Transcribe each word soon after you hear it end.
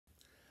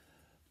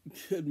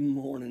Good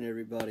morning,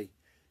 everybody.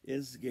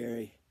 It's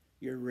Gary.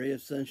 Your ray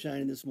of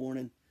sunshine this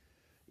morning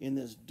in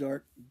this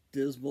dark,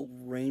 dismal,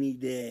 rainy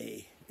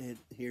day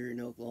here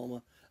in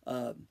Oklahoma.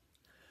 Uh,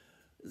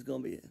 it's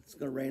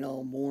gonna rain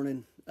all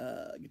morning.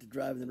 I get to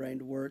drive in the rain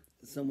to work.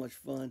 It's so much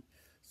fun.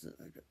 So,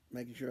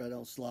 making sure I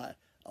don't slide.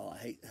 Oh, I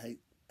hate.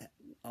 I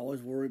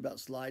always worry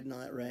about sliding on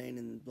that rain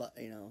and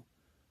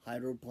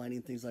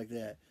hydroplaning things like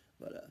that.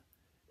 But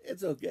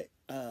it's okay.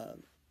 I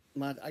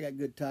got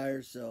good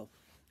tires, so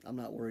I'm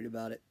not worried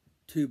about it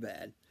too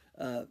bad.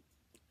 Uh,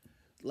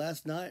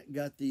 Last night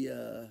got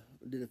I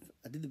did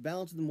the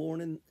balance in the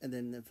morning and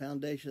then the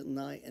foundation at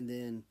night and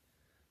then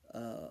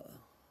uh,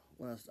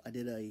 what else? I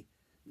did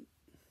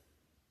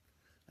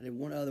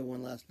one other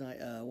one last night.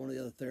 One of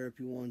the other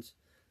therapy ones,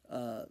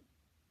 uh,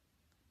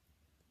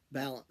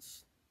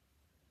 balance.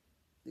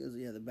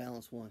 The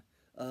balance one.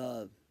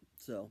 Uh,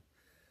 so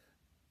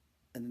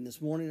and then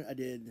this morning I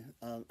did.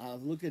 I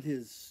looked at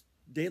his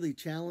daily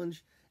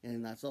challenge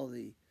and I saw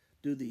the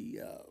do the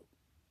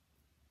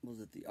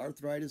was it the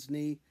arthritis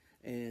knee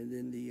and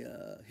then the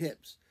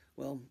hips.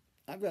 Well,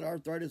 I've got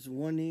arthritis in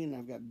one knee and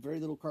I've got very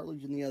little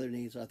cartilage in the other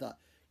knee. So I thought,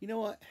 you know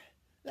what,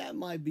 that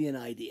might be an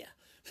idea.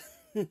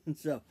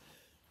 so,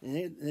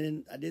 and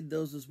then I did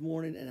those this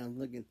morning, and I'm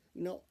looking,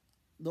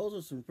 those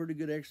are some pretty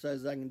good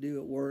exercises I can do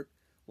at work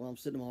while I'm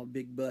sitting on my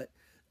big butt,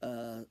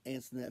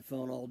 answering that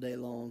phone all day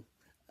long.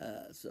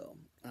 So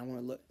I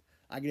want to look.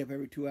 I get up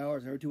every 2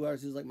 hours. Every 2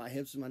 hours, it's like my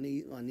hips and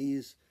my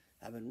knees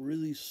have been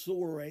really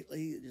sore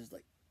lately. Just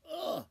like,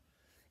 ugh,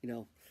 you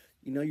know,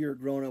 you're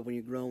growing up when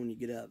you grow when you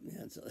get up,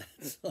 man. So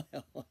that's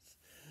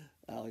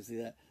I always see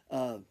that.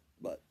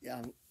 But yeah,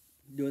 I'm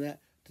doing that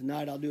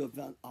tonight.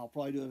 I'll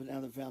probably do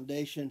another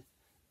foundation.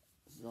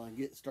 So I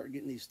start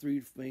getting these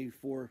three, maybe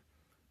four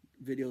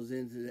videos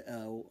into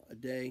a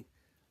day.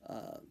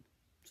 Uh,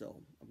 so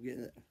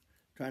I'm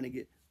trying to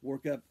get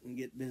work up and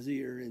get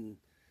busier, and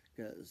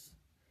because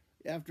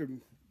after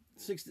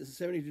 60 to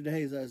 72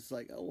 days, I was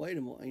like, oh wait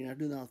a minute, I'm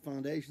doing the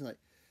foundation. Like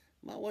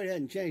my weight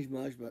hadn't changed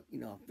much, but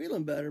I'm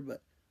feeling better.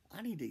 But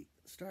I need to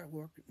start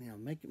working.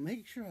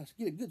 Make sure I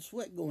get a good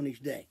sweat going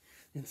each day,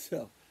 and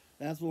so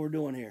that's what we're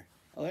doing here.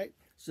 All right,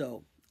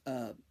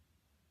 uh,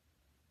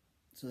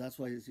 so that's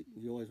why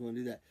you always want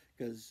to do that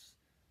because,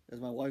 as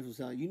my wife was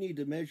saying, you need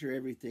to measure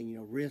everything.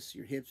 Wrists,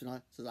 your hips, and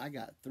all. So I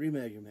got three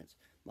measurements: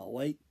 my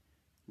weight,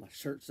 my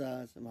shirt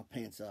size, and my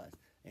pant size.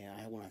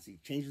 And when I see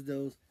changes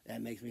those,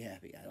 that makes me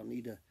happy. I don't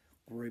need to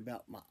worry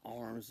about my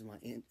arms and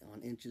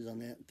on inches on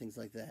that and things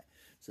like that.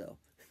 So,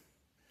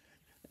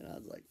 and I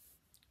was like,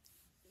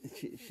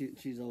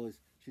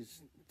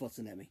 she's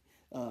fussing at me.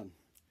 Um,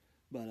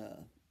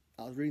 but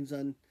I was reading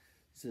something.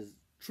 It says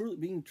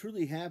being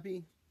truly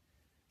happy.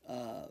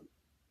 Uh,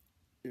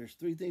 there's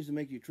three things that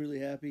make you truly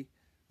happy.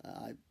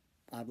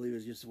 I believe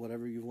it's just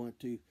whatever you want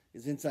to.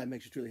 Because inside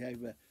makes you truly happy.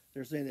 But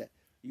they're saying that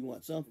you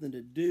want something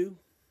to do,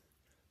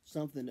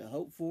 something to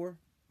hope for.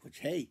 Which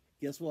hey,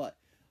 guess what?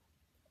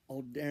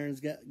 Old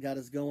Darren's got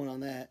us going on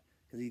that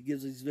because he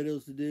gives these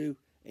videos to do,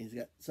 and he's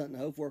got something to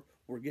hope for.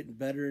 We're getting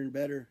better and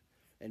better,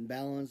 and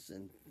balanced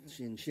and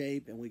in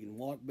shape, and we can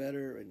walk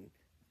better and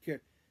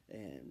care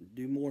and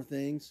do more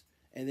things.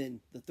 And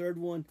then the third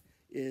one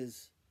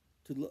is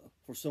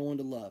for someone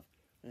to love,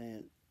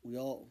 and we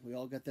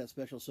all got that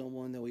special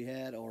someone that we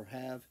had or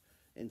have,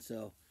 and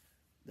so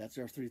that's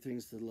our three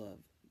things to love.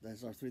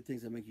 That's our three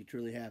things that make you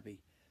truly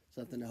happy: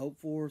 something to hope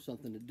for,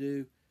 something to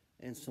do,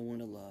 and someone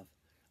to love.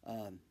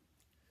 Um,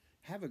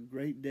 have a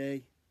great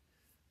day,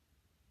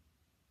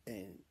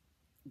 and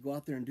go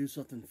out there and do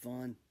something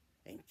fun,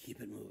 and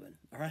keep it moving.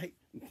 All right,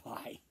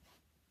 bye.